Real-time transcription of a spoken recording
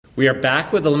We are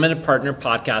back with the Limited Partner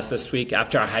podcast this week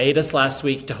after a hiatus last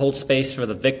week to hold space for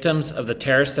the victims of the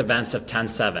terrorist events of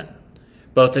 10/7,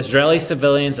 both Israeli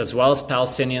civilians as well as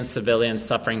Palestinian civilians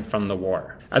suffering from the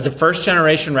war. As a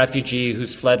first-generation refugee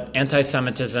who's fled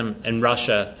anti-Semitism in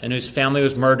Russia and whose family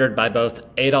was murdered by both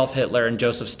Adolf Hitler and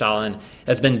Joseph Stalin, it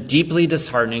has been deeply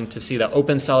disheartening to see the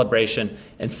open celebration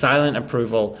and silent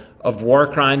approval of war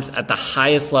crimes at the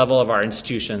highest level of our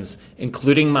institutions,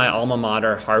 including my alma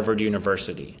mater, Harvard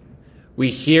University. We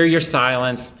hear your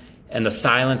silence, and the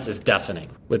silence is deafening.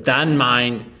 With that in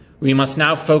mind, we must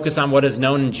now focus on what is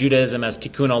known in Judaism as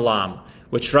Tikkun Olam,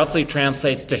 which roughly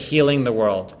translates to healing the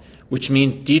world, which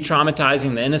means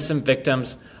de-traumatizing the innocent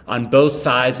victims on both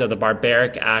sides of the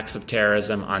barbaric acts of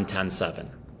terrorism on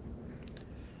 10/7.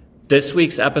 This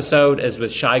week's episode is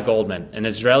with Shai Goldman, an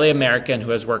Israeli-American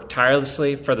who has worked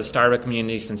tirelessly for the startup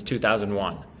community since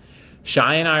 2001.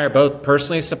 Shai and I are both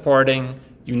personally supporting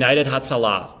United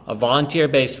Hatzalah, a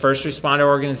volunteer-based first responder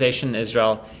organization in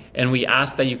Israel, and we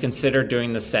ask that you consider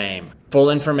doing the same. Full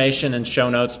information and show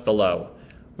notes below.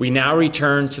 We now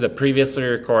return to the previously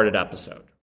recorded episode.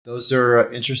 Those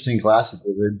are interesting glasses,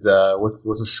 David.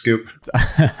 What's a scoop?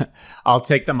 I'll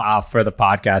take them off for the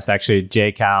podcast. Actually,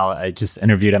 Jay Cal, I just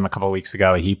interviewed him a couple of weeks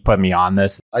ago. He put me on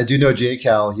this. I do know Jay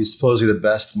Cal. He's supposedly the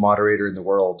best moderator in the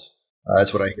world.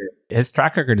 That's what I hear. His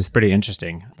track record is pretty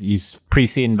interesting. He's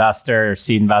pre-seed investor,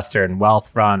 seed investor in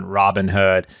Wealthfront,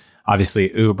 Robinhood,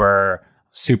 obviously Uber,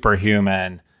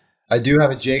 Superhuman. I do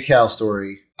have a Jay Cal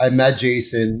story. I met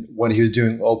Jason when he was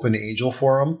doing Open Angel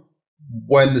Forum,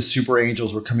 when the super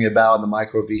angels were coming about and the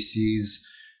micro VCs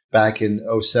back in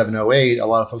 07, 08. A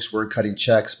lot of folks weren't cutting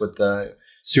checks, but the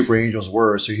super angels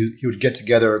were. So he would get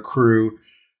together a crew,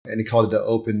 and he called it the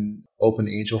Open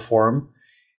Angel Forum.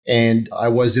 And I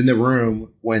was in the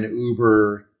room when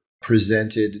Uber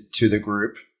presented to the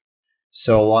group.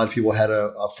 So a lot of people had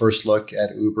a first look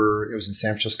at Uber. It was in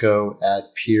San Francisco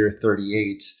at Pier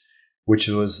 38, which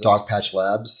was Dogpatch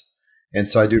Labs. And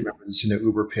so I do remember seeing the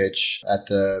Uber pitch at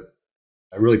the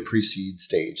really pre-seed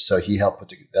stage. So he helped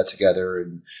put that together.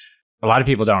 And a lot of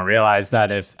people don't realize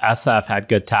that if SF had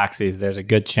good taxis, there's a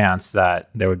good chance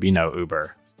that there would be no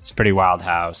Uber. It's pretty wild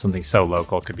how something so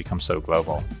local could become so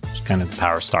global. It's kind of the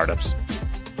power of startups.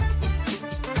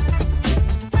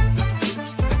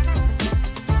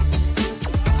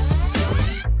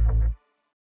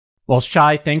 Well,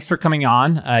 Shai, thanks for coming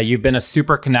on. You've been a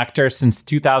super connector since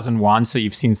 2001, so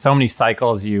you've seen so many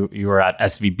cycles. You were at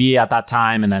SVB at that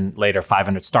time, and then later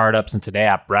 500 Startups, and today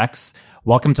at Brex.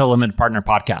 Welcome to the Limited Partner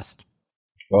Podcast.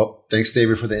 Well, thanks,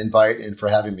 David, for the invite and for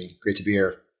having me. Great to be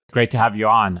here. Great to have you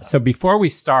on. So before we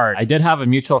start, I did have a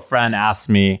mutual friend ask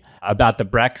me about the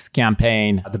Brex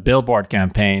campaign, the billboard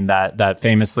campaign that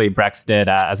famously Brex did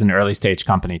as an early stage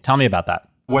company. Tell me about that.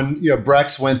 When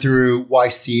Brex went through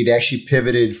YC, they actually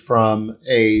pivoted from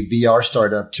a VR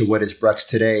startup to what is Brex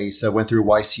today. So it went through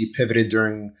YC, pivoted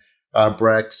during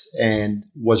Brex, and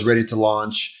was ready to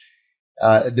launch.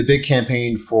 The big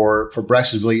campaign for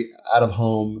Brex was really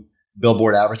out-of-home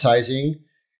billboard advertising.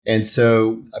 And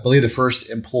so I believe the first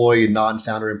employee,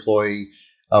 non-founder employee,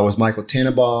 was Michael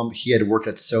Tannenbaum. He had worked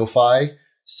at SoFi.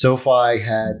 SoFi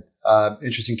had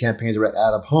interesting campaigns around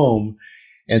out-of-home.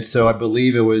 And so I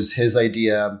believe it was his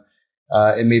idea,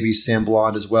 and maybe Sam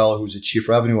Blond as well, who was a chief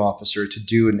revenue officer, to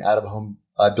do an out-of-home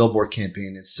billboard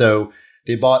campaign. And so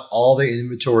they bought all the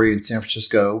inventory in San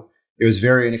Francisco. It was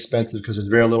very inexpensive because there's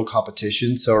very little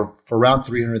competition. So for around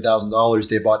 $300,000,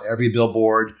 they bought every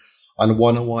billboard on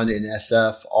 101 in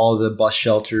SF, all the bus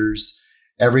shelters,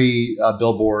 every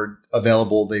billboard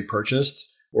available they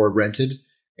purchased or rented.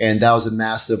 And that was a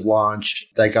massive launch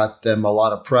that got them a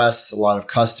lot of press, a lot of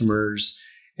customers,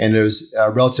 and it was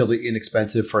relatively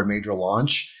inexpensive for a major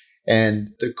launch.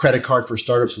 And the credit card for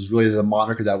startups was really the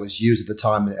moniker that was used at the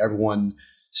time, and everyone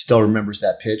still remembers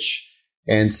that pitch.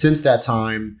 And since that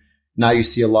time, now you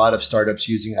see a lot of startups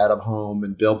using out-of-home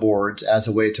and billboards as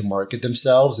a way to market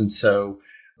themselves. And so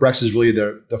Brex is really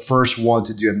the first one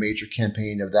to do a major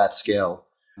campaign of that scale.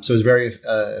 So it's very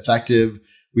effective.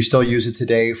 We still use it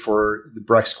today for the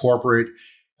Brex corporate.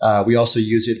 We also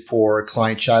use it for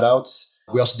client shoutouts.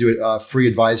 We also do free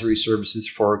advisory services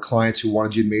for clients who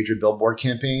want to do major billboard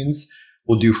campaigns.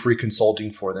 We'll do free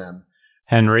consulting for them.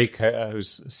 Henrique,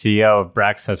 who's CEO of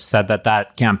Brex, has said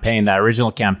that campaign, that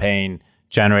original campaign,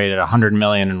 generated $100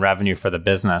 million in revenue for the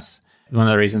business. One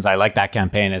of the reasons I like that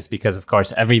campaign is because, of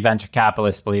course, every venture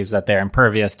capitalist believes that they're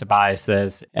impervious to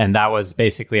biases. And that was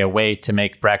basically a way to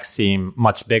make Brex seem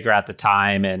much bigger at the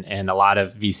time. And a lot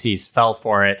of VCs fell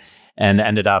for it and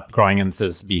ended up growing into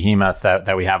this behemoth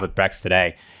that we have with Brex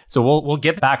today. So we'll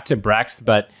get back to Brex,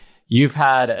 but You've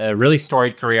had a really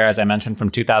storied career, as I mentioned, from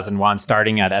 2001,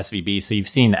 starting at SVB. So you've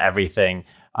seen everything.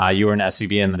 You were in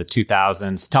SVB in the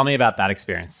 2000s. Tell me about that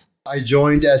experience. I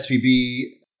joined SVB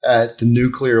at the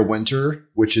nuclear winter,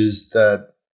 which is the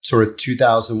sort of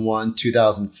 2001,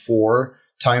 2004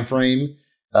 timeframe.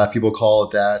 People call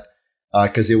it that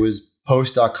because it was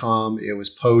post.com, it was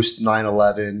post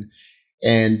 9/11,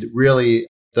 and really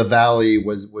the Valley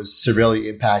was severely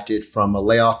impacted from a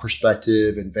layoff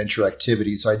perspective and venture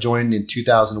activity. So I joined in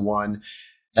 2001.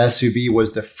 SVB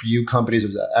was the few companies that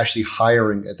was actually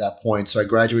hiring at that point. So I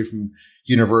graduated from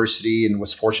university and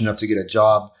was fortunate enough to get a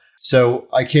job. So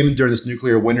I came in during this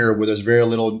nuclear winter where there's very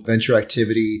little venture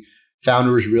activity.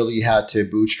 Founders really had to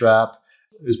bootstrap.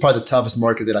 It was probably the toughest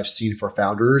market that I've seen for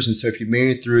founders. And so if you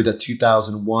made it through the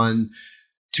 2001,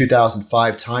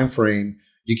 2005 timeframe,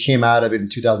 you came out of it in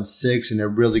 2006 in a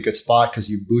really good spot because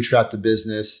you bootstrapped the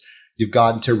business, you've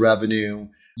gotten to revenue,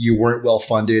 you weren't well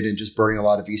funded and just burning a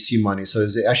lot of VC money. So it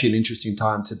was actually an interesting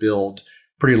time to build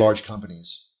pretty large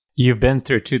companies. You've been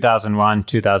through 2001,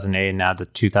 2008, now the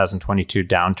 2022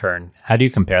 downturn. How do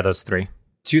you compare those three?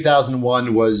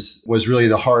 2001 was really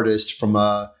the hardest from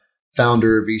a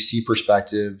founder VC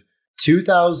perspective.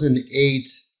 2008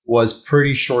 was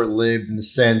pretty short-lived in the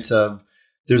sense of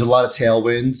there's a lot of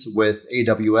tailwinds with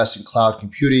AWS and cloud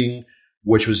computing,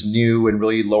 which was new and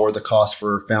really lowered the cost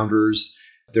for founders.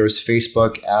 There's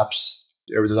Facebook apps.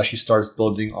 Everyone actually starts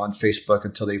building on Facebook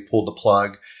until they pulled the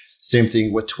plug. Same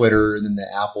thing with Twitter and then the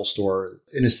Apple Store.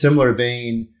 In a similar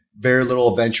vein, very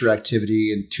little venture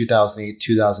activity in 2008,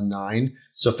 2009.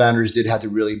 So founders did have to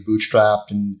really bootstrap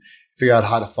and figure out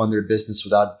how to fund their business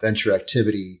without venture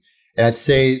activity. And I'd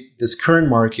say this current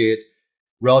market,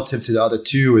 relative to the other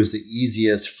two, is the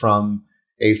easiest from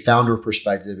a founder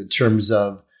perspective in terms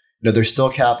of, there's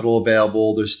still capital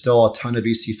available. There's still a ton of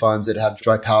VC funds that have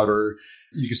dry powder.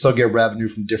 You can still get revenue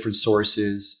from different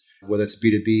sources, whether it's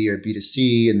B2B or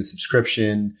B2C and the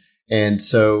subscription. And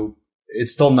so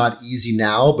it's still not easy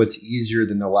now, but it's easier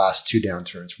than the last two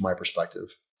downturns from my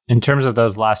perspective. In terms of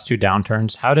those last two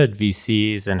downturns, how did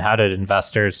VCs and how did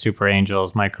investors, super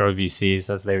angels, micro VCs,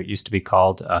 as they used to be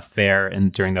called, fare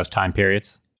during those time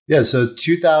periods? Yeah, so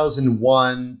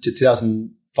 2001 to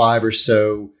 2005 or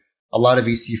so, a lot of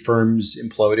VC firms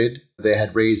imploded. They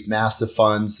had raised massive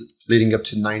funds leading up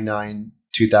to 99,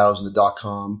 2000, the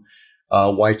dot-com,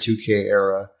 Y2K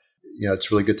era. It's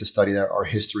really good to study our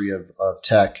history of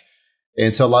tech.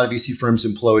 And so a lot of VC firms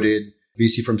imploded.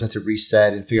 VC firms had to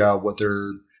reset and figure out what their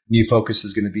new focus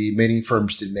is going to be. Many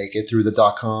firms didn't make it through the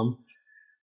dot-com.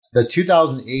 The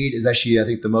 2008 is actually, I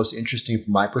think, the most interesting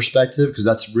from my perspective because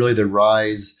that's really the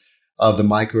rise of the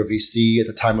micro VC. At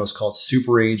the time, it was called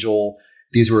Super Angel.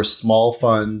 These were small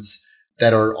funds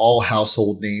that are all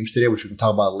household names today, which we can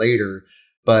talk about later.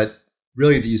 But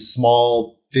really, these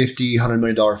small $50, $100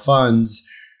 million funds,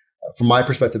 from my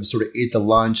perspective, sort of ate the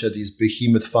lunch of these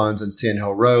behemoth funds on Sand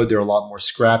Hill Road. They're a lot more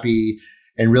scrappy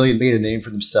and really made a name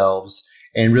for themselves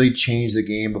and really changed the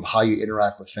game of how you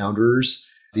interact with founders.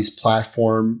 These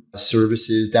platform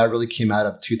services, that really came out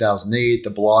of 2008, the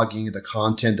blogging, the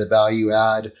content, the value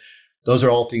add. Those are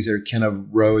all things that kind of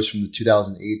rose from the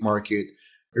 2008 market.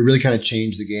 It really kind of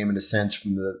changed the game in a sense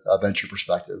from the venture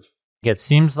perspective. It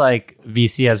seems like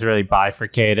VC has really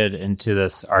bifurcated into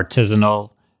this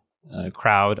artisanal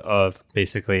crowd of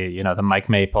basically, the Mike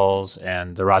Maples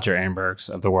and the Roger Ehrenbergs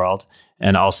of the world,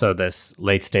 and also this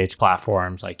late stage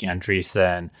platforms like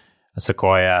Andreessen,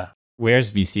 Sequoia.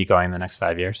 Where's VC going in the next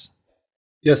 5 years?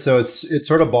 Yeah, so it's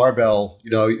sort of barbell.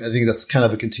 I think that's kind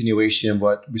of a continuation of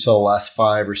what we saw the last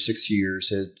 5 or 6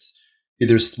 years. It's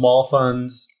either small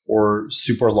funds or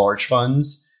super large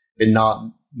funds and not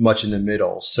much in the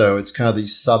middle. So it's kind of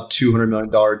these sub $200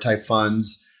 million type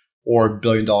funds or $1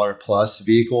 billion plus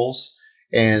vehicles.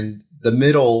 And the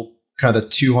middle, kind of the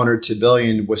 200 to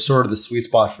billion, was sort of the sweet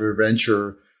spot for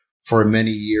venture for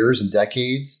many years and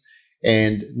decades.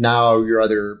 And now you're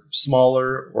either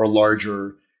smaller or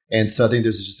larger. And so I think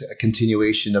there's just a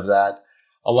continuation of that.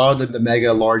 A lot of the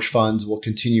mega large funds will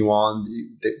continue on.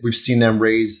 We've seen them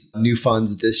raise new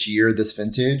funds this year, this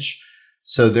vintage.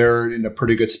 So they're in a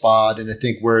pretty good spot. And I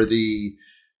think where the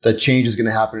change is going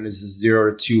to happen is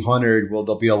 0 to 200. Well,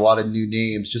 there'll be a lot of new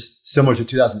names, just similar to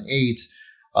 2008.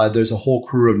 There's a whole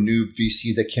crew of new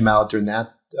VCs that came out during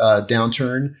that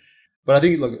downturn. But I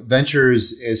think, look,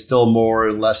 ventures is still more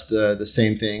or less the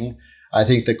same thing. I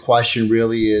think the question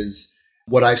really is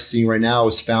what I've seen right now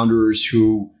is founders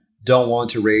who don't want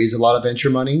to raise a lot of venture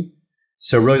money.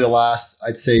 So really the last,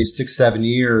 I'd say 6, 7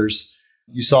 years,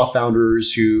 you saw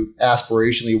founders who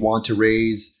aspirationally want to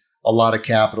raise a lot of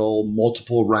capital,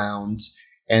 multiple rounds,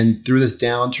 And through this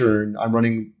downturn, I'm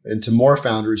running into more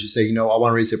founders who say, I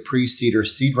want to raise a pre-seed or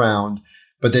seed round,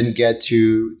 but then get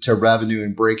to revenue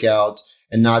and breakout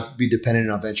and not be dependent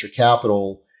on venture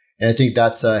capital. And I think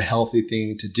that's a healthy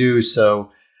thing to do. So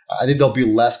I think there'll be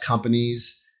less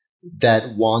companies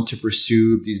that want to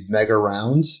pursue these mega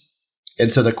rounds.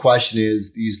 And so the question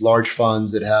is, these large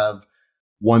funds that have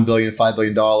 $1 billion, $5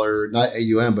 billion, not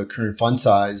AUM, but current fund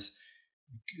size,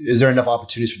 is there enough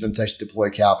opportunities for them to actually deploy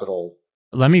capital?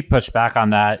 Let me push back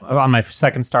on that. On my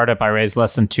second startup, I raised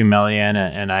less than 2 million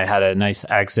and I had a nice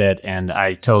exit, and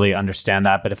I totally understand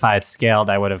that. But if I had scaled,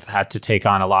 I would have had to take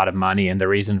on a lot of money. And the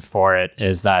reason for it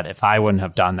is that if I wouldn't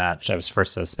have done that, I was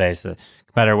first to the space, a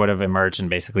competitor would have emerged and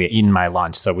basically eaten my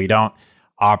lunch. So we don't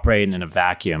operate in a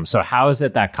vacuum. So how is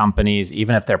it that companies,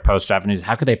 even if they're post revenues,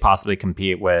 how could they possibly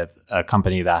compete with a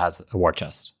company that has a war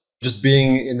chest? Just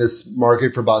being in this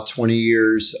market for about 20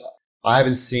 years, I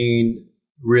haven't seen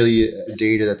really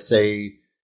data that say,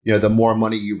 the more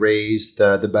money you raise,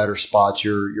 the better spot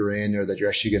you're in, or that you're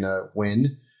actually going to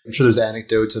win. I'm sure there's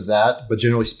anecdotes of that, but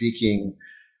generally speaking,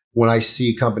 when I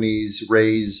see companies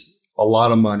raise a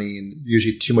lot of money, and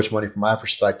usually too much money from my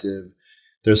perspective,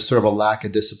 there's sort of a lack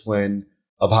of discipline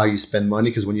of how you spend money.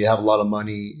 Because when you have a lot of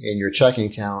money in your checking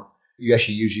account, you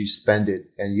actually usually spend it,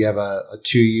 and you have a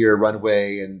 2-year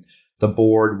runway, and the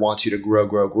board wants you to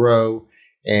grow.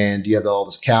 And you have all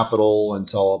this capital, and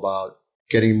it's all about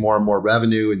getting more and more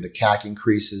revenue, and the CAC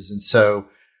increases. And so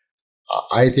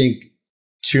I think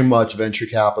too much venture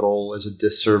capital is a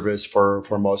disservice for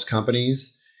most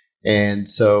companies. And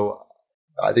so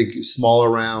I think smaller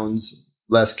rounds,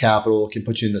 less capital can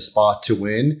put you in the spot to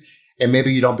win. And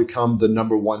maybe you don't become the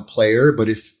number one player, but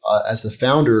if as the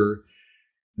founder,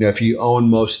 if you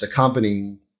own most of the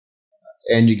company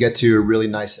and you get to a really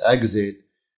nice exit,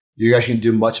 you're actually going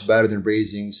to do much better than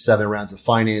raising 7 rounds of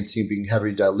financing, being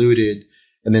heavily diluted,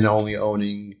 and then only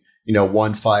owning,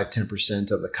 1, 5,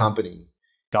 10% of the company.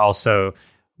 Also,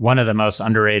 one of the most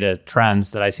underrated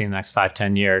trends that I see in the next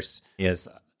 5-10 years is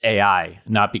AI.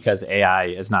 Not because AI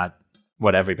is not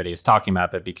what everybody is talking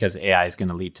about, but because AI is going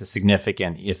to lead to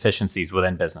significant efficiencies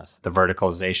within business, the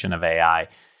verticalization of AI.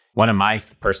 One of my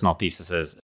personal theses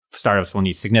is startups will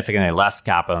need significantly less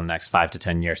capital in the next 5 to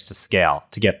 10 years to scale,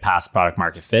 to get past product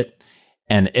market fit.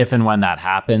 And if and when that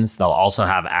happens, they'll also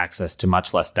have access to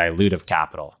much less dilutive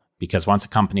capital, because once a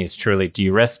company is truly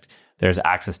de-risked, there's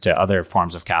access to other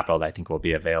forms of capital that I think will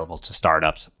be available to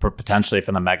startups, potentially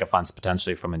from the mega funds,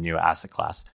 potentially from a new asset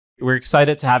class. We're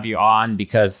excited to have you on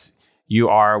because you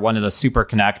are one of the super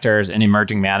connectors and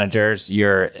emerging managers.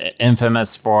 You're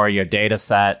infamous for your data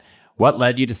set. What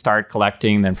led you to start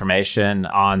collecting the information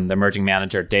on the emerging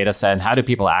manager data set, and how do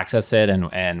people access it,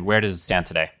 and where does it stand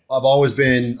today? I've always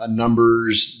been a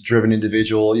numbers-driven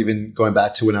individual, even going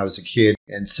back to when I was a kid.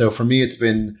 And so for me, it's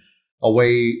been a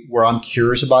way where I'm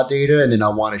curious about data and then I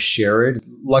want to share it.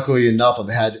 Luckily enough, I've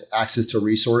had access to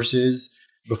resources.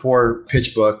 Before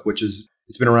PitchBook,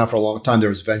 it's been around for a long time, there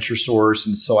was VentureSource.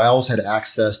 And so I always had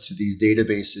access to these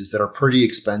databases that are pretty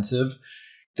expensive.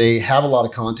 They have a lot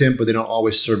of content, but they don't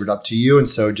always serve it up to you. And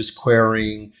so just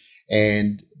querying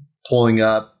and pulling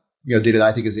up, data that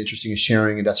I think is interesting and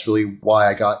sharing. And that's really why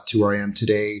I got to where I am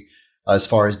today as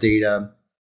far as data.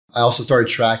 I also started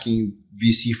tracking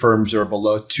VC firms that are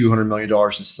below $200 million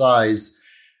in size.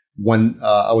 When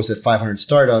I was at 500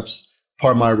 startups,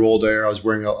 part of my role there, I was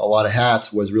wearing a lot of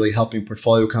hats, was really helping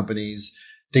portfolio companies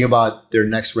think about their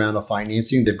next round of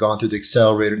financing. They've gone through the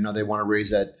accelerator. Now they want to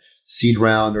raise that seed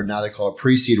round, or now they call it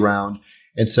pre-seed round.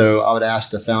 And so I would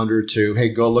ask the founder to, hey,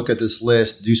 go look at this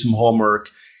list, do some homework,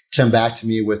 come back to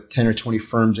me with 10 or 20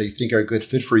 firms that you think are a good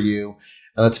fit for you.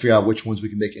 And let's figure out which ones we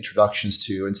can make introductions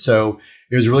to. And so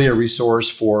it was really a resource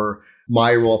for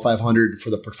my role at 500 for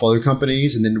the portfolio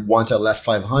companies. And then once I left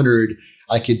 500,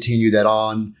 I continued that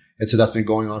on. And so that's been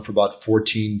going on for about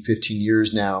 14, 15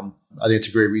 years now. I think it's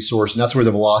a great resource. And that's where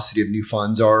the velocity of new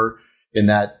funds are in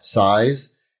that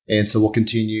size. And so we'll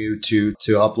continue to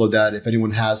upload that. If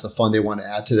anyone has a fund they want to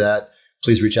add to that,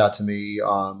 please reach out to me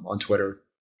on Twitter.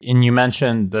 And you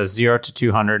mentioned the 0 to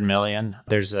 200 million.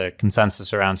 There's a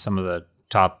consensus around some of the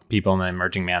top people in the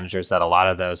emerging managers that a lot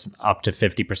of those, up to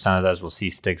 50% of those, will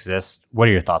cease to exist. What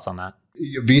are your thoughts on that?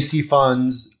 VC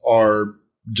funds are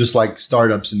just like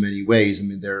startups in many ways. I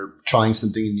mean, they're trying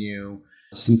something new.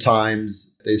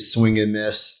 Sometimes they swing and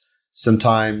miss.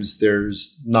 Sometimes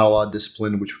there's not a lot of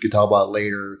discipline, which we could talk about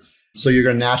later. So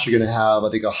you're naturally going to have, I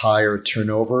think, a higher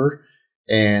turnover,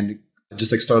 and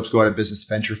just like startups go out of business,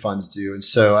 venture funds do. And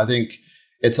so I think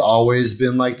it's always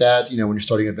been like that. When you're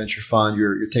starting a venture fund,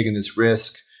 you're taking this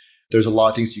risk. There's a lot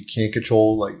of things you can't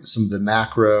control, like some of the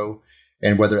macro.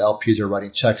 and whether LPs are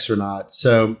writing checks or not.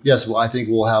 So yes, well, I think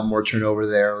we'll have more turnover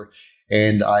there.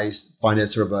 And I find it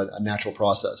sort of a natural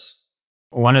process.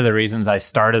 One of the reasons I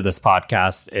started this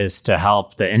podcast is to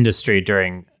help the industry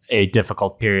during a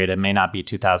difficult period. It may not be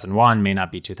 2001, may not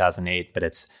be 2008, but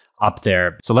it's up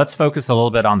there. So let's focus a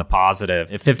little bit on the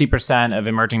positive. If 50% of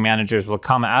emerging managers will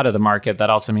come out of the market, that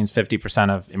also means 50%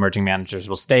 of emerging managers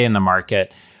will stay in the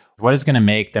market. What is going to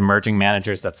make the emerging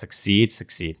managers that succeed?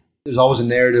 There's always a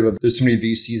narrative of there's too many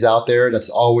VCs out there. That's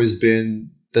always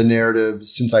been the narrative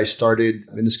since I started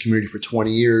in this community for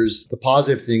 20 years. The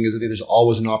positive thing is I think there's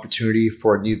always an opportunity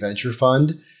for a new venture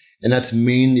fund. And that's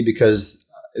mainly because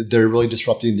they're really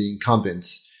disrupting the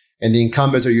incumbents. And the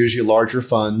incumbents are usually larger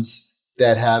funds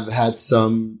that have had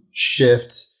some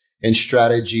shift in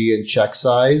strategy and check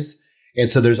size.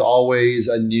 And so there's always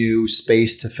a new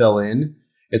space to fill in.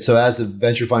 And so as the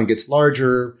venture fund gets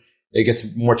larger, it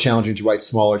gets more challenging to write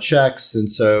smaller checks.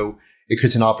 And so it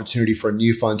creates an opportunity for a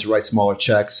new fund to write smaller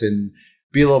checks and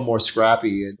be a little more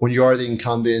scrappy. And when you are the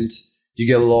incumbent, you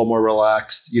get a little more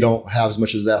relaxed. You don't have as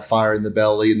much of that fire in the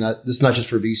belly. And this is not just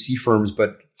for VC firms,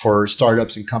 but for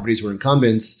startups and companies who are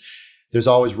incumbents. There's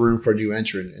always room for a new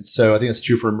entrant. And so I think that's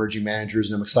true for emerging managers,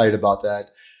 and I'm excited about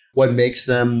that. What makes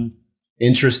them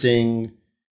interesting,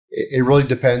 it really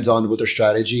depends on what their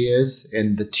strategy is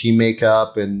and the team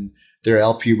makeup and their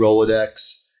LP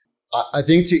Rolodex. I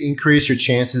think to increase your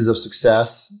chances of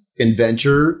success in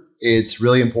venture, it's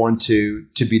really important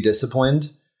to be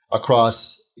disciplined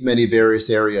across many various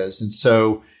areas. And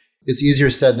so it's easier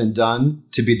said than done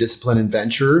to be disciplined in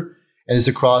venture, and it's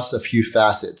across a few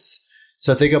facets.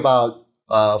 So think about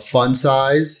fund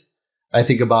size. I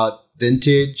think about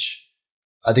vintage.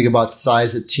 I think about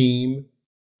size of team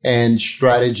and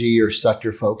strategy or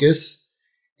sector focus.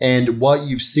 And what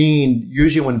you've seen,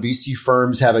 usually when VC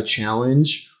firms have a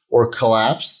challenge or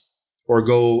collapse or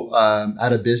go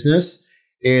out of business,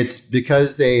 it's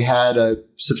because they had a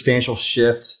substantial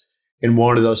shift in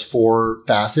one of those four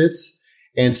facets.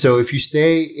 And so if you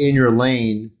stay in your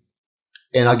lane,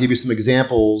 and I'll give you some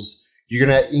examples, you're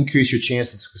going to increase your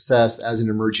chance of success as an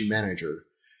emerging manager.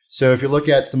 So if you look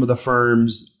at some of the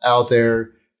firms out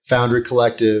there, Founder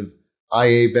Collective,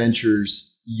 IA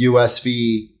Ventures,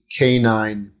 USV,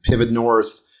 K9, Pivot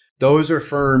North, those are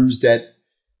firms that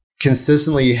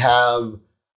consistently have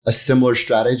a similar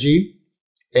strategy.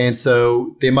 And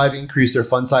so they might have increased their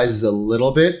fund sizes a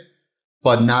little bit,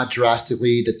 but not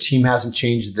drastically. The team hasn't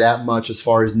changed that much as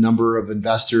far as number of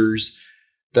investors.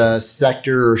 The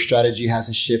sector or strategy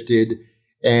hasn't shifted,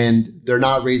 and they're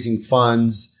not raising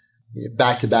funds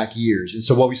back-to-back years. And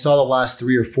so what we saw the last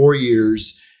 3 or 4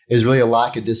 years is really a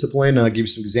lack of discipline. And I'll give you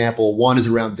some example. One is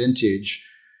around vintage.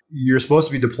 You're supposed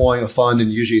to be deploying a fund in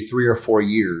usually 3 or 4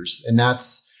 years. And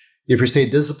that's, if you stay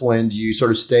disciplined, you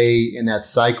sort of stay in that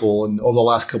cycle. And over the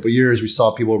last couple of years, we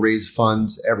saw people raise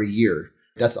funds every year.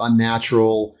 That's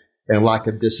unnatural and lack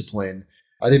of discipline.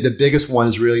 I think the biggest one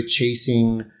is really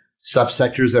chasing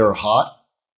subsectors that are hot.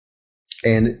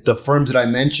 And the firms that I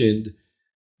mentioned,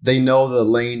 they know the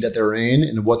lane that they're in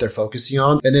and what they're focusing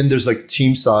on. And then there's like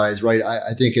team size, right?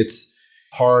 I think it's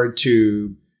hard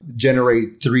to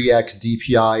generate 3x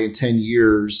DPI in 10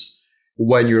 years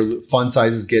when your fund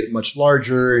sizes get much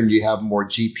larger and you have more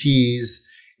GPs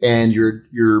and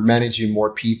you're managing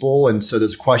more people. And so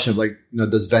there's a question of like,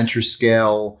 does venture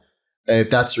scale?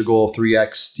 If that's your goal of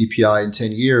 3x DPI in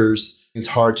 10 years, it's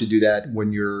hard to do that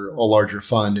when you're a larger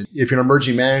fund. If you're an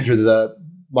emerging manager,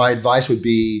 my advice would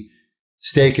be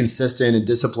stay consistent and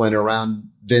disciplined around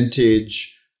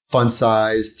vintage, fund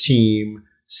size, team,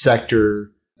 sector,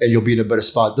 and you'll be in a better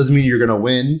spot. Doesn't mean you're going to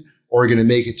win or you're going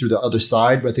to make it through the other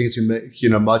side, but I think it's going to make you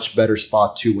in a much better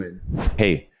spot to win.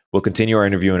 Hey, we'll continue our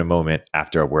interview in a moment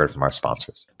after a word from our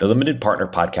sponsors. The Limited Partner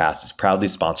Podcast is proudly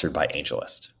sponsored by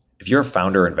AngelList. If you're a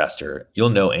founder or investor, you'll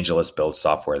know AngelList builds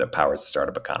software that powers the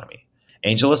startup economy.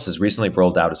 AngelList has recently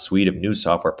rolled out a suite of new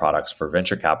software products for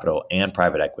venture capital and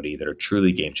private equity that are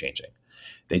truly game-changing.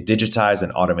 They digitize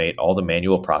and automate all the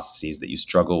manual processes that you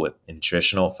struggle with in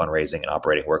traditional fundraising and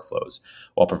operating workflows,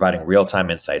 while providing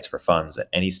real-time insights for funds at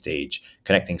any stage,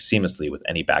 connecting seamlessly with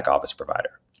any back-office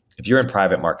provider. If you're in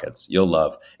private markets, you'll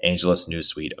love AngelList's new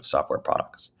suite of software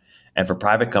products. And for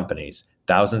private companies,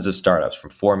 thousands of startups from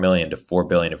 $4 million to $4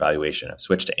 billion in valuation have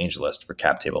switched to AngelList for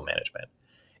cap table management.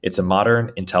 It's a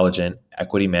modern, intelligent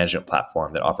equity management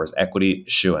platform that offers equity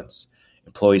issuance,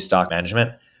 employee stock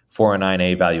management,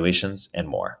 409A valuations, and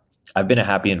more. I've been a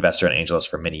happy investor in AngelList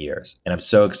for many years, and I'm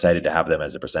so excited to have them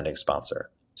as a presenting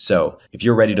sponsor. So if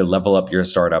you're ready to level up your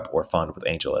startup or fund with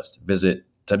AngelList, visit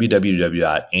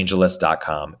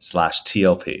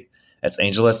www.angellist.com/TLP. That's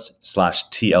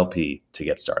AngelList/TLP to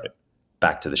get started.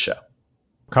 Back to the show.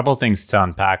 Couple things to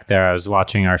unpack there. I was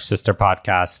watching our sister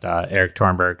podcast, Eric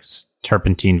Tornberg's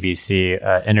Turpentine VC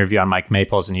interview on Mike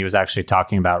Maples, and he was actually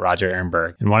talking about Roger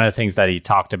Ehrenberg. And one of the things that he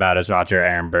talked about is Roger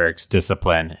Ehrenberg's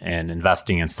discipline in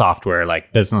investing in software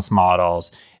like business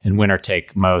models and winner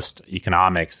take most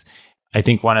economics. I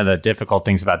think one of the difficult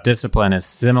things about discipline is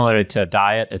similar to a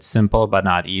diet. It's simple, but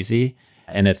not easy.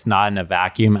 And it's not in a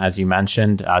vacuum, as you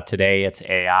mentioned. Today, it's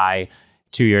AI.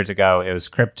 2 years ago, it was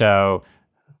crypto.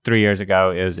 3 years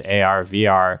ago, it was AR,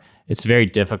 VR. It's very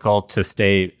difficult to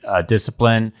stay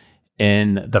disciplined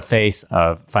in the face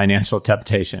of financial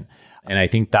temptation. And I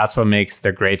think that's what makes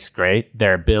the greats great,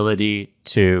 their ability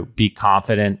to be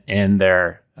confident in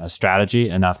their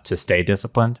strategy enough to stay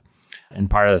disciplined. And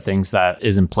part of the things that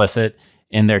is implicit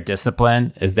in their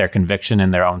discipline is their conviction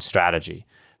in their own strategy.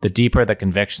 The deeper the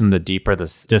conviction, the deeper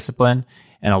the discipline.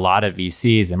 And a lot of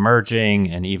VCs,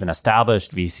 emerging and even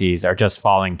established VCs, are just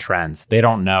following trends. They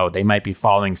don't know. They might be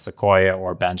following Sequoia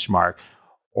or Benchmark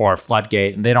or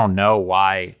Floodgate, and they don't know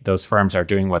why those firms are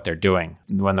doing what they're doing.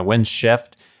 When the winds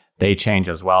shift, they change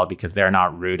as well because they're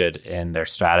not rooted in their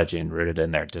strategy and rooted in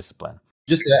their discipline.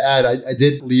 Just to add, I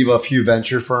did leave a few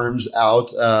venture firms out,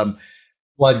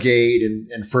 Floodgate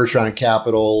and First Round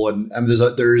Capital, and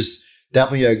there's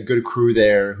definitely a good crew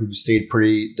there who stayed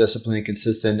pretty disciplined and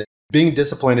consistent. Being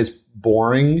disciplined is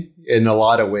boring in a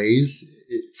lot of ways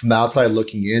from the outside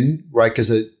looking in, right? Because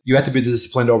you have to be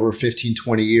disciplined over 15,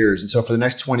 20 years. And so for the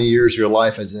next 20 years of your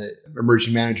life as an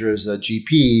emerging manager, as a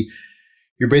GP,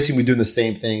 you're basically doing the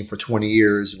same thing for 20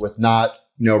 years with not,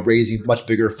 raising much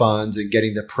bigger funds and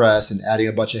getting the press and adding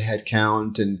a bunch of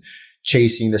headcount and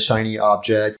chasing the shiny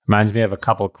object. Reminds me of a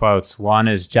couple of quotes. One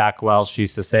is Jack Welch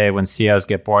used to say, when CEOs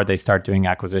get bored, they start doing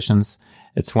acquisitions.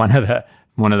 It's one of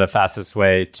the fastest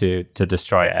way to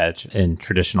destroy edge in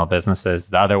traditional businesses.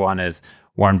 The other one is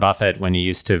Warren Buffett, when he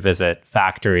used to visit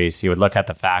factories, he would look at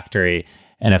the factory,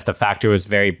 and if the factory was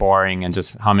very boring and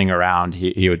just humming around,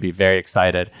 he would be very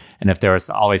excited. And if there was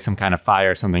always some kind of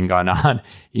fire or something going on,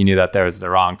 he knew that there was the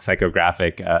wrong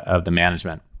psychographic of the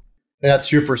management. That's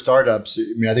true for startups.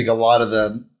 I think a lot of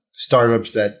the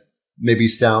startups that maybe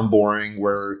sound boring,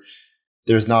 where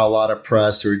there's not a lot of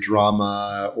press or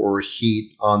drama or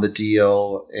heat on the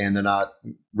deal, and they're not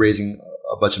raising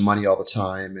a bunch of money all the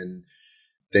time, and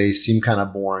they seem kind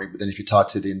of boring. But then if you talk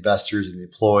to the investors and the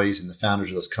employees and the founders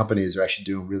of those companies, they're actually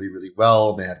doing really, really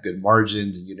well. They have good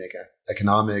margins and unique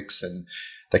economics, and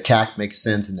the CAC makes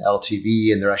sense, and the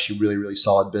LTV, and they're actually really, really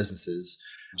solid businesses.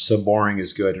 So boring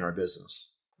is good in our business.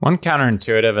 One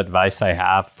counterintuitive advice I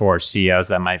have for CEOs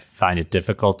that might find it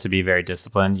difficult to be very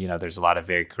disciplined, there's a lot of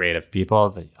very creative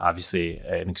people. Obviously,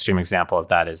 an extreme example of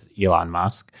that is Elon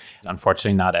Musk.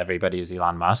 Unfortunately, not everybody is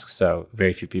Elon Musk, so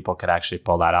very few people could actually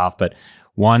pull that off. But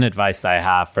one advice that I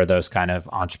have for those kind of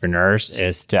entrepreneurs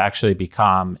is to actually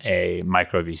become a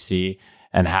micro VC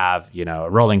and have, a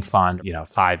rolling fund,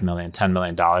 $5 million, $10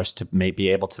 million to be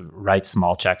able to write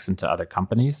small checks into other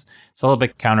companies. It's a little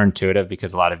bit counterintuitive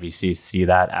because a lot of VCs see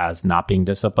that as not being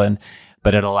disciplined,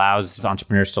 but it allows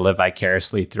entrepreneurs to live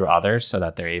vicariously through others so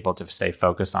that they're able to stay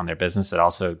focused on their business. It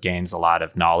also gains a lot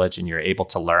of knowledge, and you're able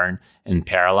to learn in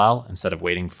parallel instead of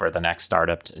waiting for the next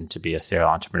startup to be a serial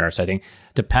entrepreneur. So I think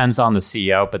it depends on the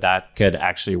CEO, but that could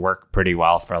actually work pretty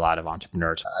well for a lot of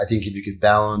entrepreneurs. I think if you could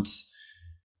balance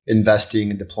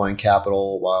investing and deploying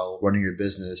capital while running your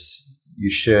business, you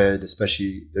should,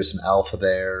 especially there's some alpha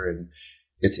there and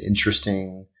it's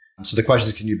interesting. So the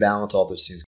question is, can you balance all those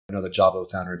things? The job of a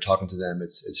founder and talking to them,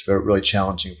 it's really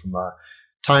challenging from a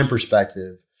time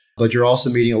perspective, but you're also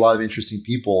meeting a lot of interesting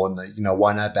people, and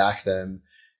why not back them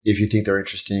if you think they're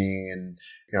interesting, and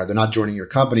they're not joining your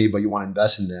company, but you want to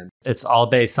invest in them. It's all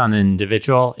based on the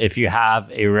individual. If you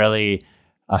have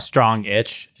a strong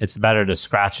itch, it's better to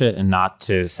scratch it and not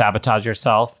to sabotage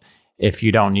yourself. If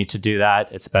you don't need to do that,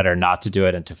 it's better not to do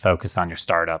it and to focus on your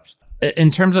startups.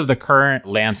 In terms of the current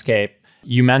landscape,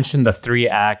 you mentioned the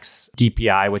 3x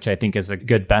DPI, which I think is a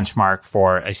good benchmark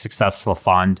for a successful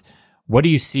fund. What do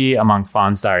you see among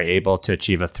funds that are able to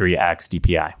achieve a 3x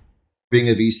DPI? Being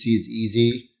a VC is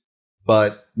easy,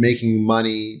 but making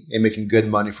money and making good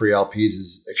money for your LPs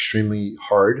is extremely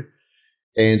hard.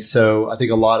 And so I think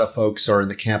a lot of folks are in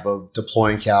the camp of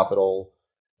deploying capital,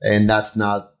 and that's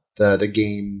not the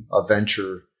game of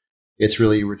venture. It's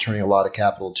really returning a lot of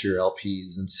capital to your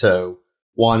LPs. And so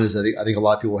one is, I think a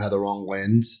lot of people have the wrong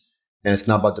lens, and it's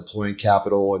not about deploying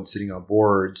capital and sitting on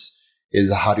boards.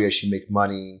 Is how do you actually make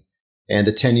money? And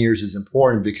the 10 years is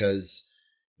important because,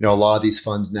 a lot of these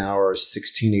funds now are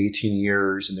 16, 18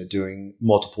 years, and they're doing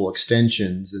multiple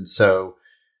extensions. And so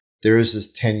there is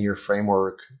this 10-year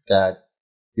framework that,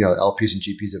 LPs and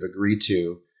GPs have agreed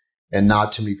to, and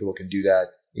not too many people can do that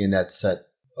in that set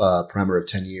parameter of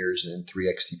 10 years and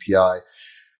 3x DPI.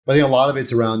 But I think a lot of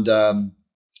it's around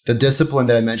the discipline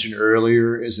that I mentioned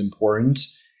earlier is important.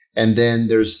 And then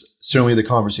there's certainly the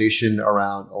conversation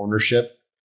around ownership.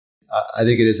 I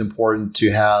think it is important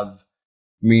to have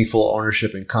meaningful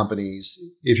ownership in companies.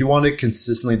 If you want to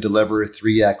consistently deliver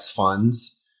 3x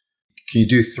funds, can you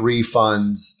do 3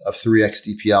 funds of 3x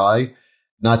DPI?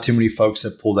 Not too many folks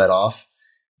have pulled that off.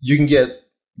 You can get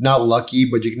not lucky,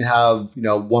 but you can have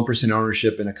 1%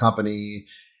 ownership in a company,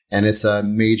 and it's a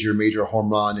major home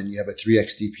run, and you have a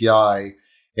 3x DPI,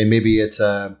 and maybe it's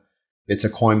a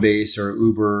Coinbase or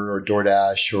Uber or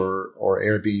DoorDash or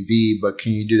Airbnb, but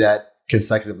can you do that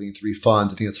consecutively in 3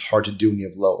 funds? I think it's hard to do when you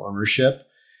have low ownership.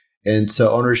 And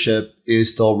so ownership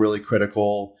is still really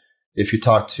critical. If you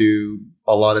talk to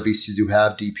a lot of VCs who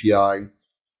have DPI,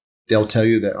 they'll tell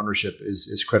you that ownership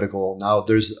is critical. Now,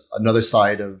 there's another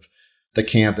side of the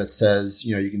camp that says,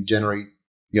 you can generate,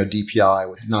 DPI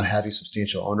with not having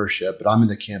substantial ownership. But I'm in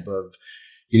the camp of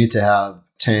you need to have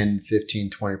 10, 15,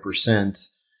 20%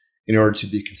 in order to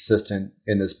be consistent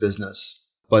in this business.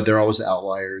 But there are always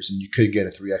outliers, and you could get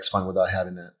a 3x fund without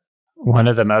having that. One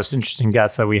of the most interesting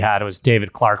guests that we had was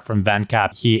David Clark from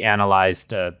VenCap. He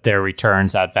analyzed their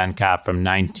returns at VenCap from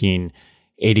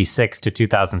 1986 to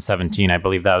 2017. I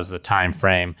believe that was the time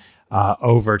frame.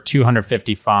 Over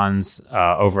 250 funds,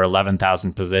 over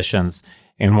 11,000 positions.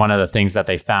 And one of the things that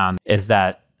they found is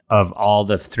that of all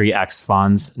the 3X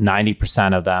funds,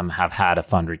 90% of them have had a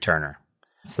fund returner.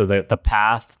 So the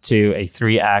path to a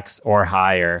 3X or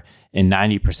higher in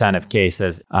 90% of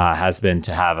cases has been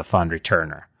to have a fund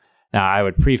returner. Now, I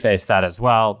would preface that as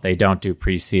well. They don't do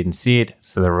pre-seed and seed,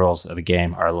 so the rules of the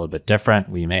game are a little bit different.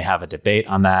 We may have a debate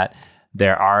on that.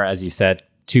 There are, as you said,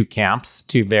 2 camps,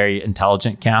 2 very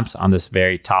intelligent camps on this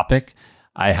very topic.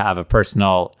 I have a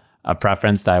personal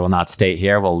preference that I will not state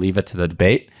here. We'll leave it to the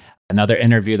debate. Another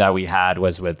interview that we had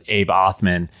was with Abe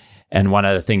Othman, and one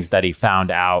of the things that he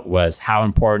found out was how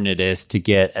important it is to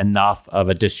get enough of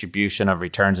a distribution of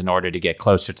returns in order to get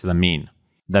closer to the mean.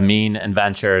 The mean in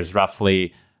venture is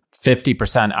roughly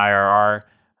 50% IRR.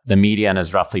 The median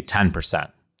is roughly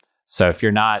 10%. So if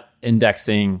you're not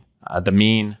indexing the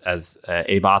mean, as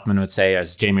Abe Othman would say,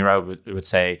 as Jamie Rowe would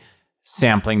say,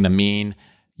 sampling the mean,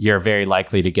 you're very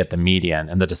likely to get the median.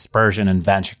 And the dispersion in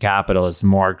venture capital is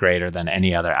more greater than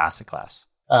any other asset class.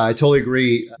 I totally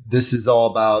agree. This is all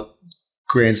about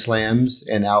grand slams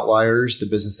and outliers, the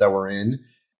business that we're in.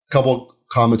 A couple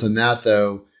comments on that,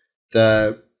 though.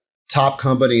 The top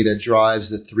company that drives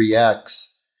the 3X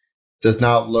does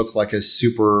not look like a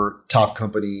super top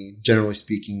company, generally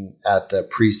speaking, at the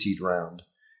pre-seed round.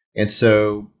 And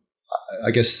so I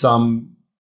guess some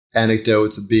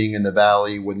anecdotes of being in the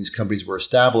Valley when these companies were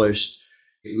established,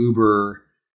 Uber,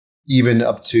 even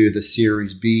up to the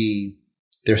Series B,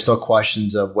 there's still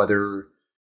questions of whether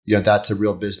that's a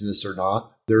real business or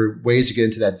not. There are ways to get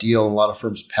into that deal, and a lot of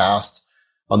firms passed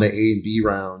on the A and B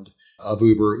round of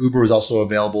Uber. Uber was also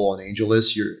available on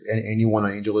AngelList. Anyone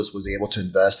on AngelList was able to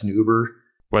invest in Uber.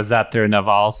 Was that through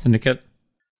Naval Syndicate?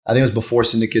 I think it was before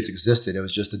syndicates existed. It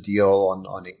was just a deal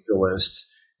on AngelList.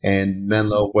 And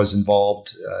Menlo was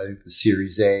involved in the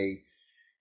Series A.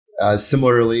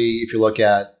 Similarly, if you look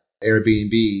at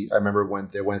Airbnb, I remember when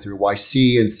they went through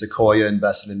YC and Sequoia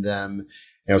invested in them.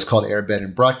 And it was called Airbed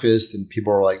and Breakfast. And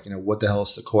people were like, what the hell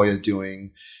is Sequoia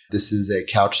doing? This is a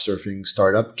couch surfing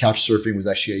startup. Couch surfing was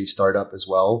actually a startup as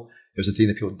well. It was a thing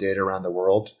that people did around the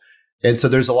world. And so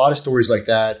there's a lot of stories like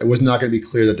that. It was not going to be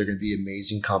clear that they're going to be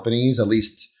amazing companies, at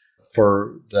least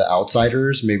for the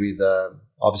outsiders. Maybe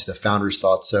obviously the founders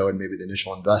thought so, and maybe the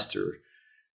initial investor.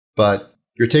 But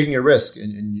you're taking a risk.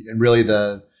 And really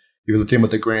the thing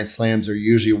with the grand slams are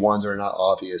usually ones that are not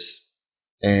obvious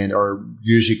and are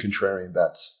usually contrarian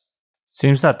bets.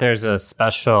 Seems that there's a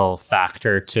special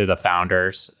factor to the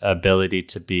founders' ability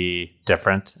to be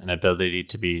different and ability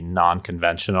to be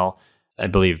non-conventional. I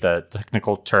believe the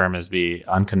technical term is be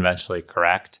unconventionally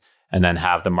correct, and then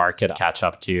have the market catch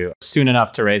up to you soon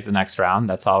enough to raise the next round.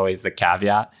 That's always the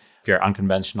caveat. If you're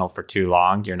unconventional for too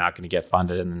long, you're not going to get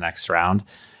funded in the next round.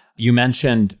 You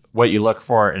mentioned what you look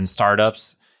for in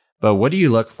startups, but what do you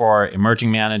look for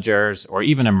emerging managers or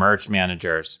even emerged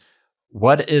managers?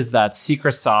 What is that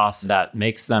secret sauce that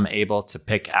makes them able to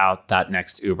pick out that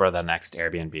next Uber, the next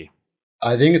Airbnb?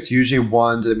 I think it's usually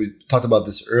ones that we talked about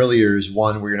this earlier, is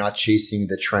one where you're not chasing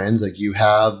the trends. Like you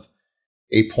have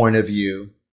a point of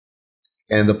view,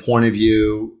 and the point of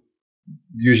view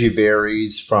usually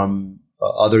varies from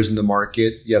others in the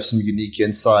market. You have some unique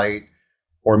insight,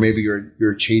 or maybe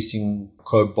you're chasing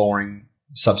quote boring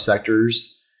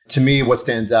subsectors. To me, what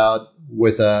stands out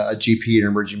with a GP and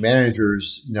emerging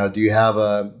managers, do you have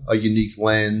a unique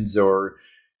lens or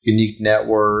unique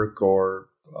network or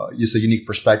just a unique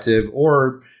perspective,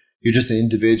 or you're just an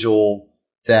individual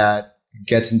that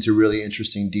gets into really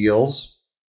interesting deals?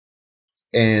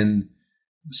 And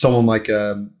someone like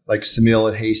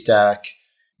Samil at Haystack,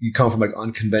 you come from like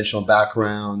unconventional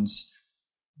backgrounds,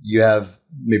 you have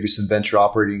maybe some venture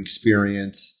operating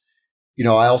experience.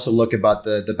 I also look about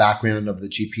the background of the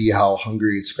GP, how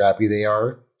hungry and scrappy they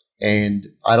are. And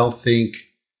I don't think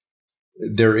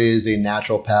there is a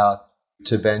natural path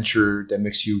to venture that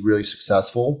makes you really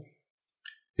successful.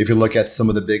 If you look at some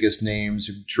of the biggest names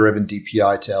who've driven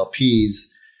DPI to LPs,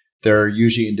 they're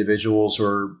usually individuals who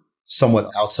are somewhat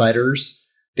outsiders.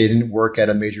 They didn't work at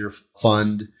a major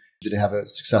fund, didn't have a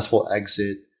successful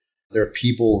exit. There are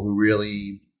people who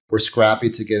really were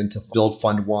scrappy to get into build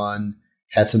fund one,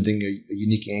 had something, a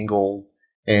unique angle.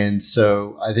 And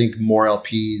so I think more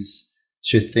LPs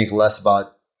should think less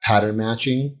about pattern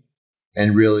matching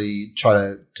and really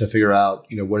try to figure out,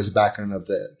 what is the background of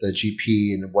the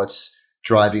GP and what's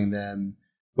driving them,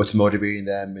 what's motivating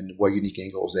them, and what unique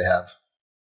angles they have.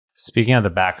 Speaking of the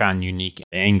background, unique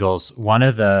angles, one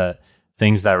of the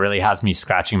things that really has me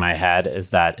scratching my head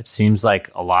is that it seems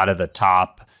like a lot of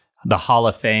the Hall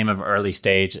of Fame of early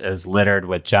stage is littered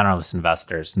with generalist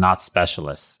investors, not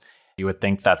specialists. You would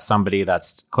think that somebody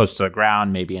that's close to the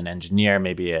ground, maybe an engineer,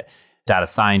 maybe a data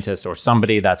scientist, or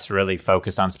somebody that's really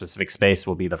focused on specific space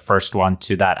will be the first one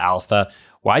to that alpha.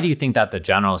 Why do you think that the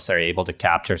generalists are able to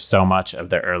capture so much of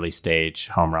the early stage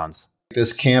home runs?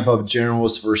 This camp of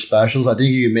generalists versus specialists, I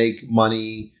think you can make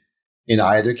money in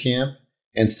either camp.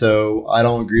 And so I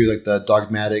don't agree with the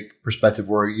dogmatic perspective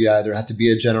where you either have to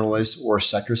be a generalist or a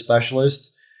sector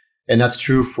specialist. And that's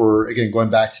true for, again, going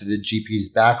back to the GP's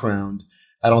background.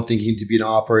 I don't think you need to be an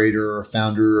operator or a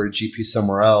founder or a GP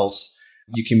somewhere else.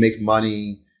 You can make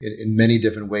money in many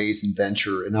different ways in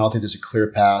venture. And I don't think there's a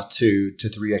clear path to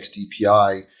 3x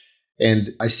DPI.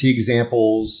 And I see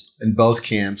examples in both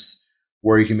camps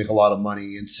where you can make a lot of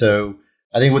money. And so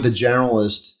I think with the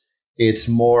generalist, it's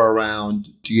more around,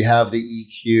 do you have the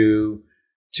EQ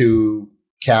to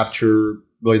capture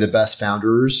really the best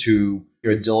founders who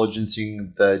are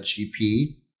diligencing the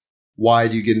GP? Why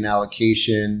do you get an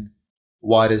allocation?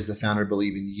 Why does the founder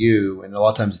believe in you? And a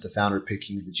lot of times it's the founder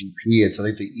picking the GP. And so I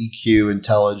think the EQ,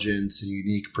 intelligence, and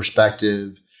unique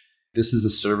perspective, this is a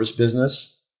service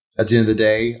business. At the end of the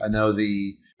day, I know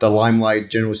the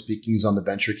limelight, generally speaking, is on the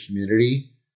venture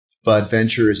community, but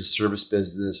venture is a service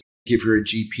business. If you're a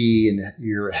GP and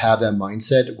you have that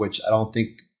mindset, which I don't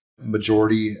think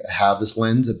majority have this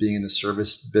lens of being in the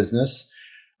service business,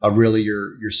 really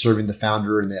you're serving the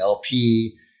founder and the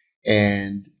LP,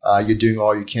 and you're doing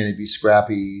all you can to be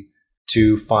scrappy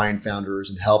to find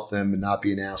founders and help them and not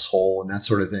be an asshole and that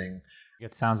sort of thing.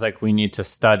 It sounds like we need to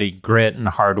study grit and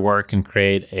hard work and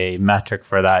create a metric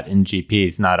for that in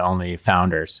GPs, not only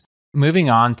founders.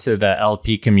 Moving on to the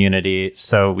LP community.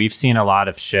 So we've seen a lot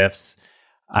of shifts.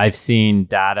 I've seen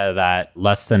data that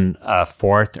less than a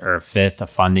fourth or a fifth of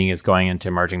funding is going into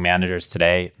emerging managers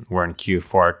today. We're in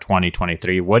Q4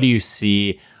 2023. What do you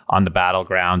see on the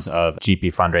battlegrounds of GP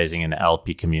fundraising in the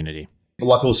LP community? A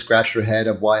lot of people scratch their head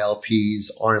of why LPs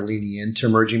aren't leaning into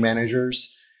emerging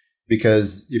managers.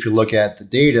 Because if you look at the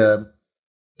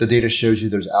data shows you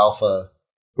there's alpha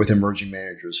with emerging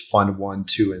managers, fund 1,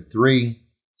 2, and 3,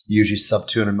 usually sub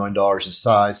 $200 million in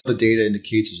size. The data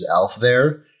indicates there's alpha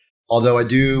there. Although I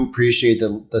do appreciate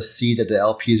the seat that the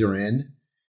LPs are in.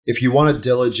 If you want to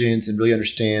diligence and really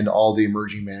understand all the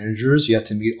emerging managers, you have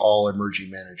to meet all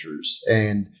emerging managers.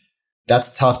 And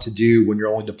that's tough to do when you're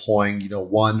only deploying, $1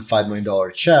 $5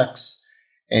 million checks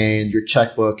and your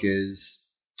checkbook is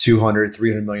 $200,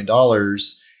 $300 million.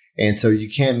 And so you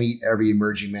can't meet every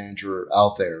emerging manager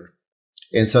out there.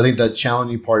 And so I think the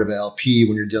challenging part of an LP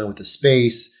when you're dealing with the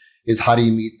space is how do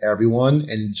you meet everyone?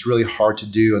 And it's really hard to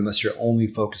do unless you're only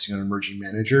focusing on emerging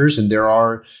managers. And there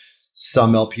are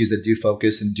some LPs that do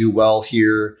focus and do well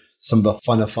here, some of the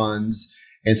fund of funds.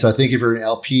 And so I think if you're an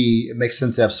LP, it makes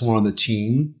sense to have someone on the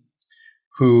team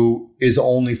who is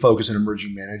only focused on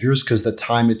emerging managers, because the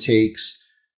time it takes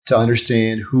to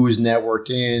understand who is networked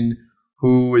in,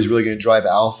 who is really going to drive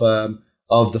alpha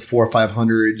of the 400 or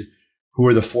 500, who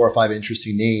are the 4 or 5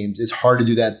 interesting names. It's hard to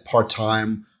do that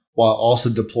part-time while also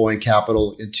deploying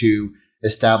capital into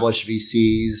established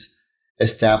VCs,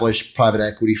 established private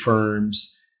equity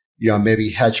firms, maybe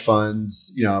hedge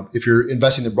funds. If you're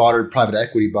investing in the broader private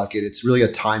equity bucket, it's really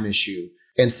a time issue.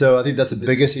 And so I think that's the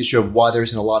biggest issue of why there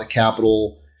isn't a lot of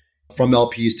capital from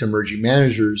LPs to emerging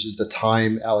managers is the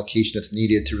time allocation that's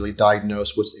needed to really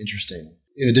diagnose what's interesting.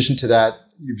 in addition to that,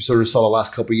 you sort of saw the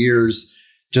last couple of years,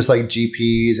 just like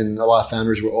GPs and a lot of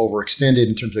founders were overextended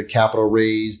in terms of capital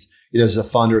raised, either as a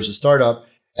fund or as a startup.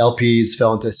 LPs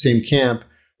fell into the same camp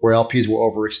where LPs were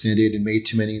overextended and made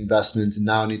too many investments and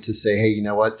now need to say, hey, you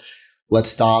know what? Let's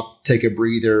stop, take a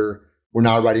breather. We're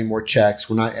not writing more checks.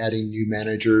 We're not adding new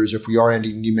managers. If we are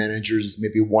adding new managers,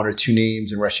 maybe one or two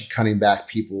names, and we're actually cutting back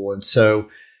people. And so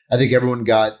I think everyone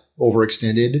got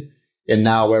overextended, and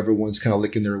now everyone's kind of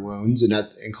licking their wounds, and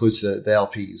that includes the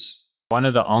LPs. One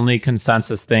of the only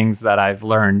consensus things that I've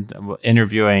learned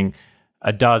interviewing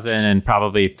a dozen and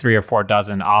probably 3 or 4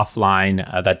 dozen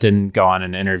offline that didn't go on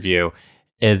an interview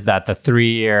is that the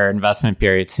 3-year investment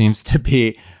period seems to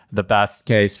be the best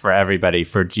case for everybody,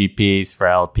 for GPs, for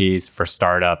LPs, for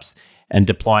startups. And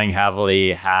deploying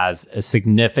heavily has a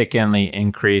significantly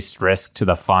increased risk to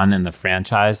the fund and the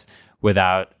franchise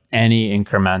without any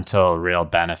incremental real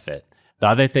benefit. The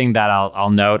other thing that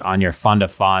I'll note on your fund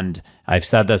of fund, I've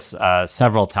said this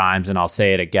several times and I'll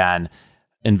say it again,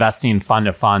 investing in fund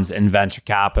of funds in venture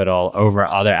capital over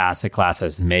other asset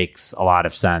classes makes a lot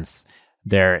of sense.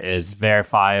 There is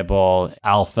verifiable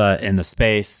alpha in the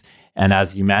space. And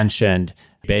as you mentioned,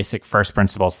 basic first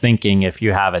principles thinking, if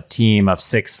you have a team of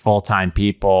 6 full-time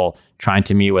people trying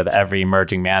to meet with every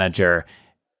emerging manager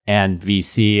and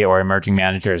VC or emerging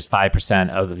manager is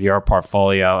 5% of your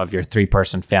portfolio of your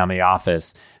 3-person family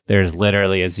office, there's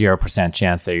literally a 0%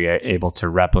 chance that you're able to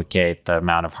replicate the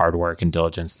amount of hard work and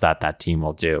diligence that team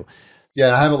will do. Yeah,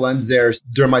 and I have a lens there.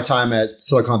 During my time at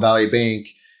Silicon Valley Bank,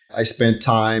 I spent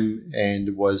time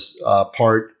and was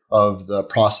part of the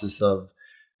process of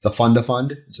the fund to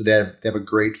fund. So they have a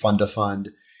great fund to fund.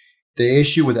 The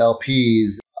issue with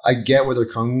LPs, I get where they're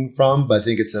coming from, but I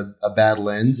think it's a bad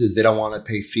lens is they don't want to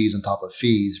pay fees on top of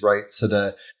fees, right? So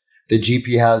the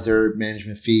GP has their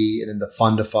management fee and then the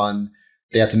fund to fund,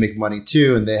 they have to make money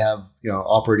too. And they have,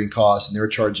 operating costs and they're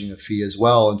charging a fee as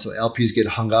well. And so LPs get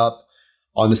hung up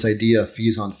on this idea of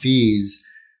fees on fees,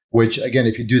 which again,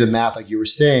 if you do the math, like you were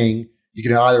saying, you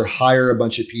can either hire a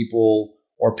bunch of people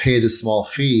or pay the small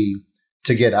fee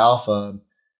to get alpha.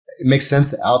 It makes sense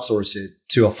to outsource it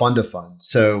to a fund of fund.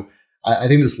 So I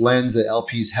think this lens that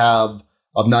LPs have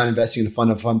of not investing in the fund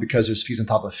of fund because there's fees on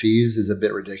top of fees is a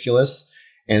bit ridiculous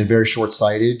and very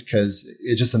short-sighted because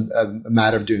it's just a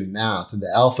matter of doing math. And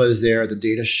the alpha is there. The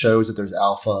data shows that there's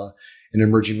alpha in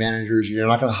emerging managers. You're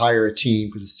not going to hire a team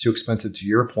because it's too expensive to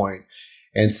your point.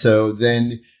 And so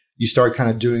then you start kind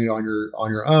of doing it on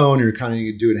your own. You're kind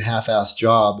of doing a half-assed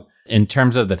job. In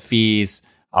terms of the fees,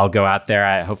 I'll go out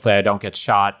there. Hopefully I don't get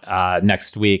shot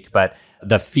next week, but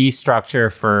the fee structure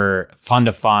for fund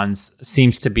of funds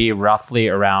seems to be roughly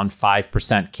around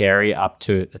 5% carry up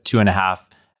to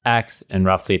 2.5x and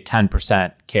roughly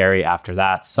 10% carry after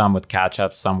that, some with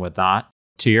catch-up, some with not.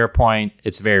 To your point,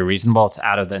 it's very reasonable. It's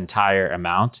out of the entire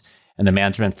amount. And the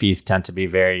management fees tend to be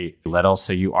very little.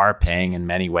 So you are paying in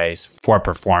many ways for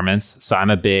performance. So I'm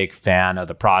a big fan of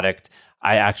the product.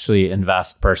 I actually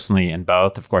invest personally in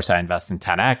both. Of course, I invest in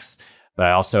 10x, but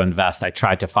I also I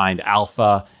tried to find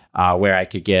alpha where I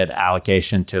could get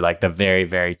allocation to like the very,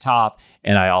 very top.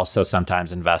 And I also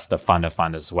sometimes invest the fund of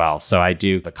fund as well. So I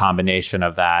do the combination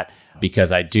of that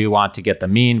because I do want to get the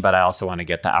mean, but I also want to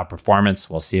get the outperformance.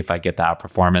 We'll see if I get the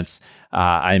outperformance.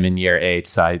 I'm in year 8,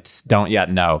 so I don't yet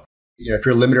know. If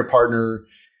you're a limited partner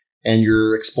and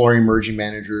you're exploring emerging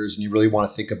managers and you really want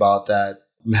to think about that,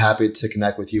 I'm happy to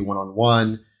connect with you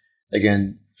one-on-one.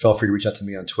 Again, feel free to reach out to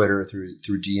me on Twitter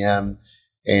through DM,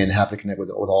 and happy to connect with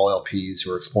all LPs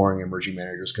who are exploring emerging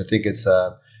managers. Because I think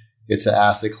it's an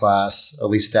asset class, at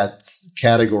least that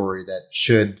category, that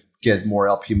should get more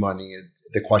LP money. And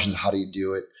the question is, how do you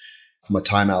do it from a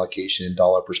time allocation and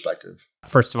dollar perspective?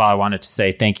 First of all, I wanted to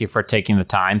say thank you for taking the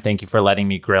time. Thank you for letting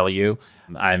me grill you.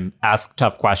 I'm asked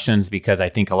tough questions because I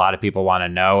think a lot of people want to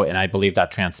know, and I believe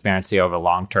that transparency over the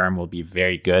long term will be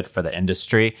very good for the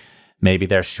industry. Maybe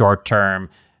there's short-term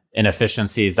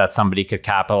inefficiencies that somebody could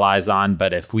capitalize on,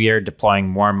 but if we are deploying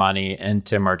more money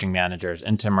into emerging managers,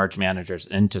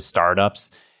 into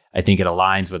startups, I think it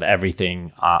aligns with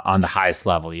everything on the highest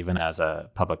level, even as a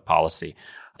public policy.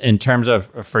 In terms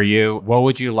of, for you, what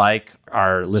would you like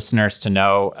our listeners to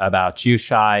know about you,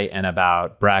 Shai, and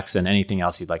about Brex, and anything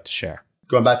else you'd like to share?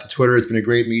 Going back to Twitter, it's been a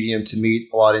great medium to meet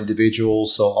a lot of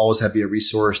individuals. So always have to be a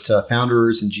resource to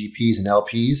founders and GPs and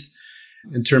LPs.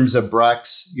 In terms of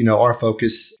Brex, our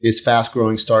focus is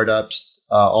fast-growing startups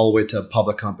all the way to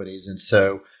public companies. And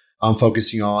so I'm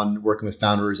focusing on working with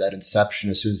founders at inception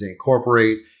as soon as they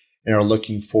incorporate and are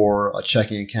looking for a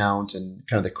checking account and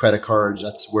kind of the credit cards.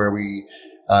 That's where we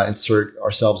insert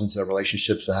ourselves into the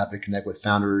relationships. So happy to connect with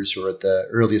founders who are at the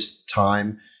earliest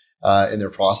time in their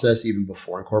process, even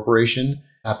before incorporation.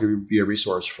 Happy to be a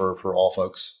resource for all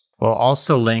folks. We'll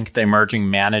also link the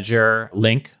emerging manager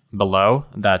link below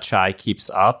that Shai keeps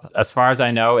up. As far as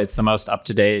I know, it's the most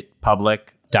up-to-date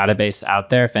public database out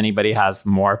there. If anybody has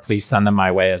more, please send them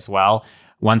my way as well.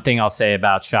 One thing I'll say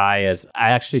about Shai is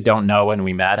I actually don't know when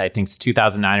we met. I think it's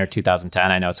 2009 or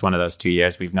 2010. I know it's one of those 2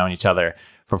 years. We've known each other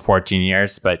for 14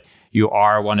 years, but you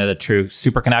are one of the true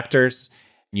super connectors.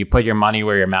 You put your money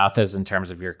where your mouth is in terms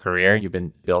of your career. You've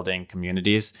been building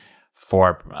communities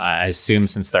for, I assume,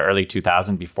 since the early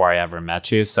 2000s before I ever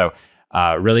met you. So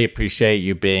really appreciate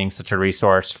you being such a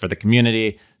resource for the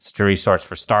community, such a resource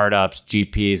for startups,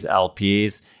 GPs,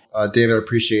 LPs. David, I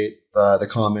appreciate the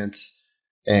comments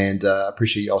and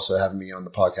appreciate you also having me on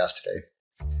the podcast today.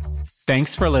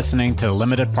 Thanks for listening to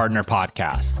Limited Partner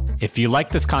Podcast. If you like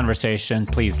this conversation,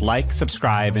 please like,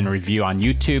 subscribe, and review on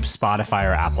YouTube, Spotify,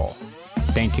 or Apple.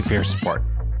 Thank you for your support.